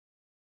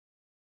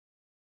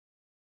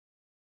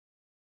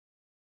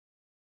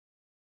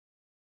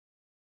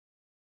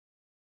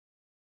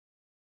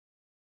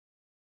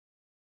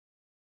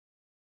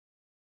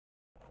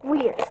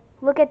weird.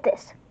 Look at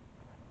this.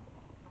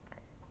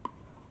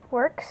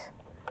 Works.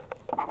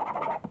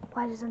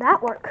 Why doesn't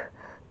that work?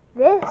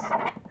 This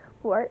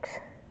works,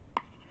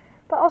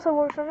 but also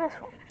works on this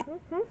one.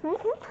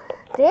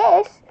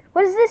 This,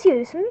 what does this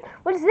use?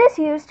 What does this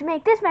use to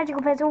make this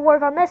magical pencil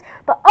work on this,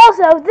 but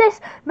also this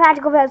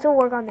magical pencil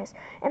work on this?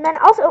 And then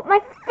also my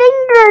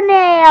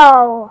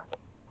fingernail!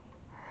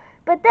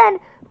 But then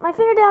my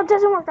fingernail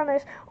doesn't work on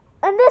this,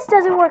 and this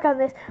doesn't work on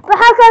this. But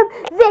how come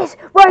this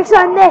works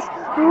on this?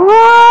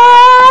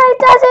 What?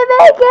 Doesn't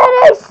make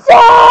any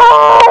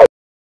sense!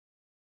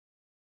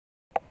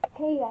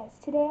 Hey guys,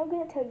 today I'm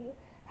going to tell you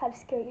how to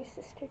scare your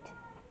sister to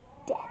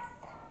death.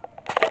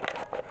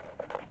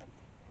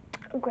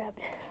 Grab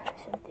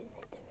something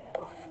at the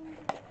road.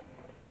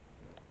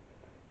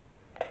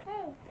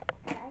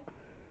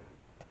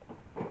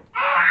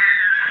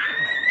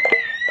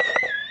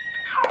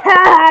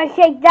 Ha!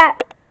 Shake that!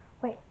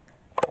 Wait.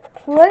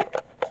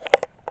 What?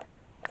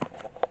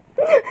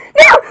 No!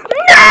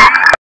 No!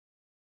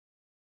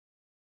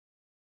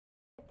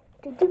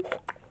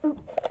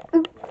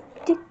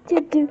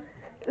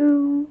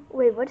 Ooh.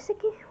 Wait, what is it?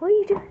 What are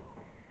you doing?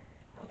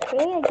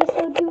 Okay, I guess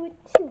I'll do it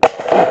too.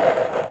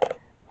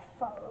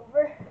 Fall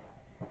over.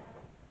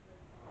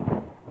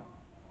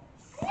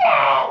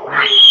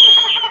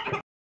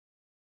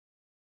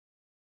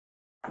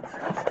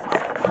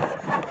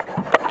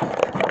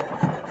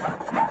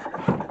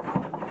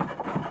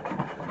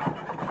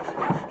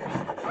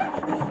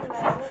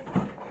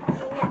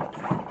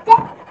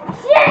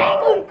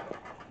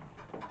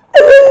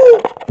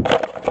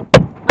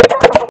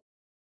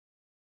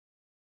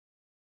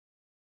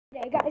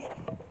 Hey guys,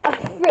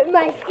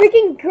 my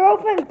freaking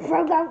girlfriend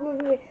broke up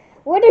with me.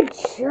 What a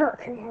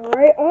jerk, am I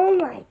right? Oh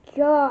my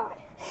god.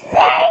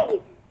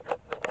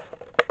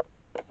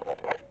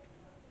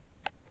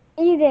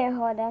 You didn't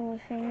hold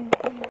anything.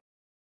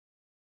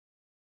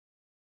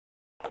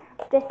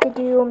 Just to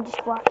do, I'm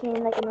just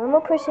walking like a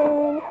normal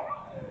person.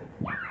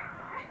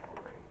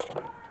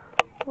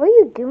 What are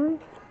you doing?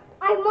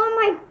 I'm on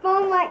my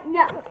phone right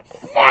now.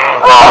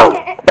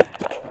 Oh!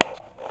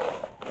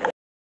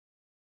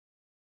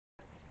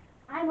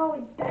 I'm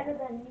always better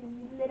than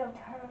you, little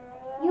turd.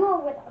 You are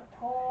with a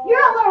turd.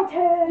 You're a little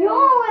turd. You're a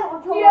little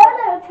turd. You're a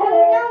little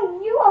turd.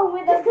 No, you are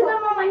with a turd. Just because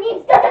I'm on my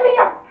knees doesn't mean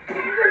you're...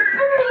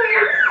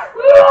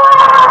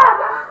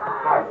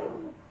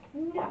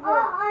 Never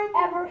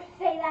ever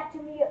say that to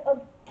me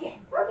again.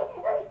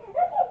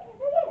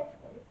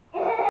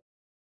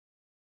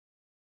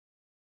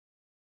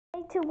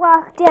 To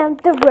walk down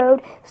the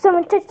road. If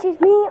someone touches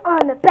me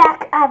on the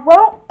back, I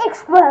won't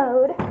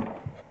explode.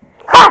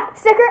 Ha!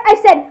 Sucker, I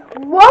said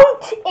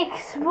won't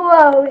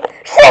explode.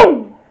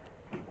 Shing!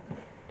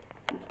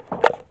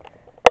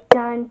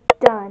 Dun,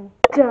 dun,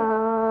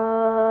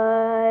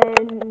 dun.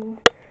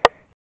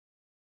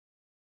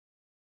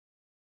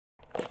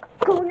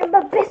 Going to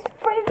my best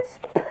friend's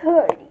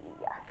party.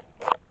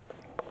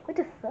 What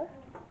the fuck?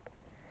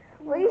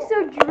 Why are you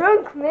so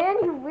drunk, man?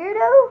 You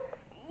weirdo?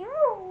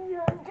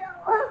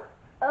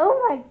 Oh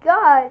my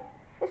god.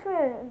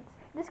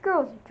 This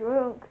girl's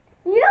drunk.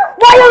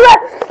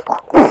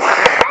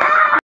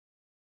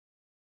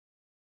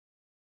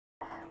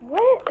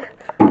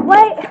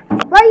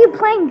 Why are you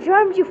playing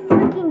drums, you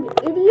freaking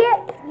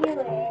idiot? You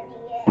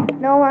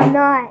idiot. No, I'm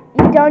not.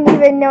 You don't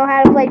even know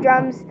how to play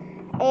drums,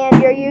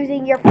 and you're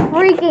using your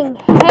freaking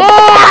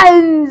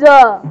hands!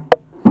 No,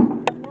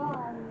 I'm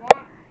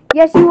not.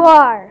 Yes, you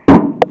are.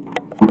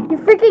 You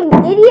freaking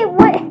idiot!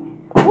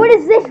 What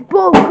is this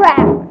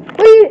bullcrap?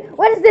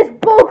 What is this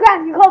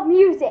bullcrap you call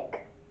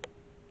music?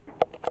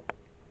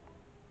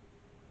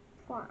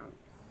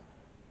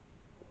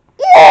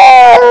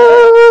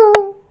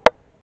 Ew!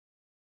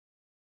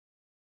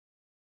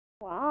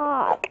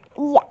 Walk.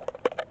 Yeah.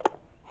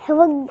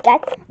 Hello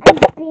guys, I'm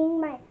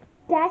being my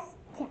best.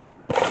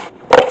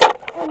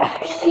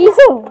 She's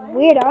a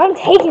weirdo. I'm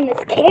taking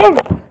this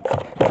camera.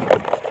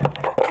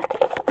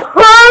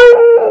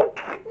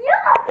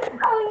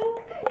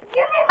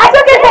 I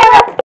took the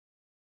camera.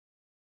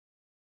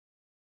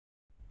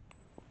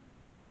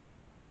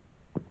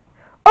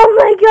 Oh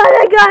my god,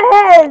 I got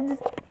heads.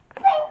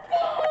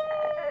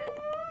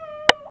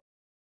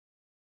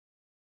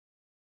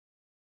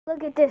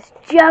 Look at this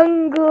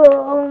jungle.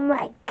 Oh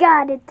my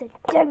god, it's a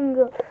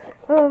jungle.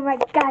 Oh my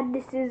god,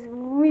 this is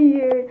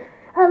weird.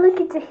 Oh, look,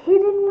 it's a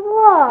hidden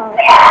wall.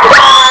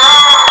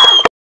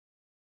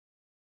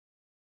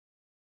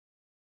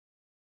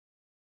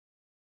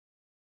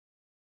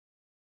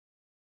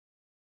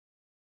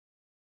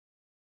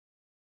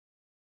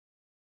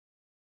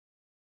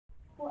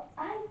 Well,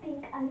 I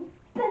think I'm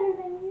better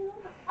than you.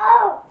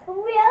 Oh,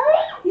 really?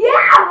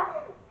 Yeah!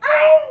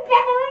 I'm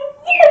better than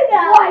you,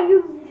 though. Why,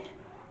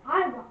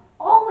 I'm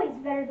always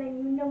better than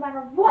you, no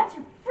matter what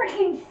you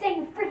freaking say,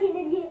 you freaking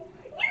idiot.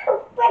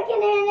 You freaking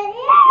idiot!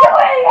 You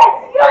idiot!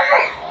 You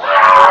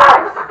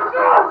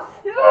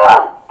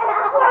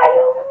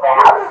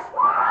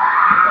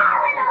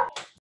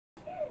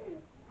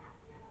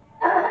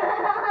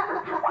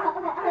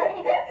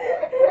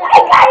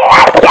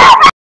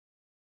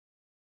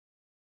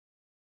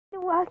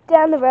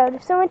down the road.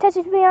 If someone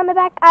touches me on the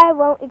back, I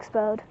won't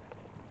explode.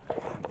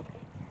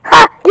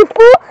 Ha! You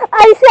fool!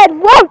 I said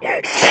won't!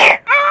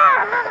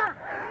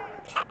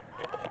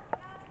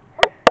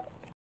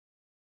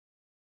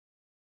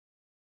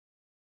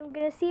 I'm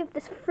gonna see if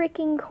this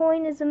freaking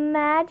coin is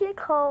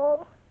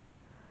magical.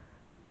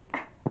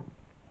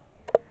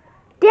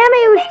 Damn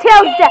it, it was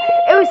tails down.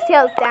 It was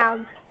tails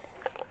down.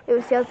 It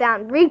was tails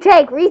down.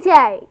 Retake,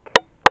 retake.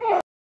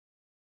 I'm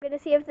gonna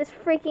see if this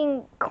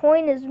freaking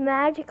coin is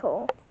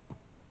magical.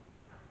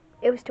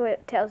 It was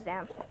tails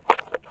down.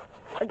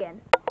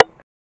 Again.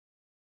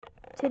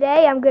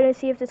 Today, I'm gonna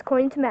see if this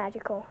coin's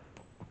magical.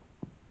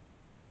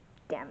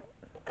 Damn it.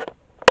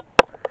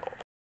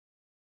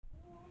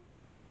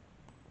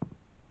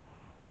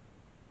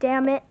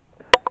 Damn it.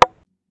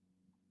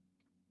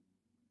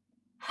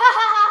 Ha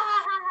ha ha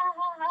ha ha ha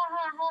ha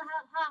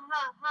ha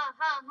ha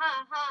ha ha ha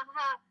ha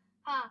ha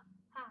ha.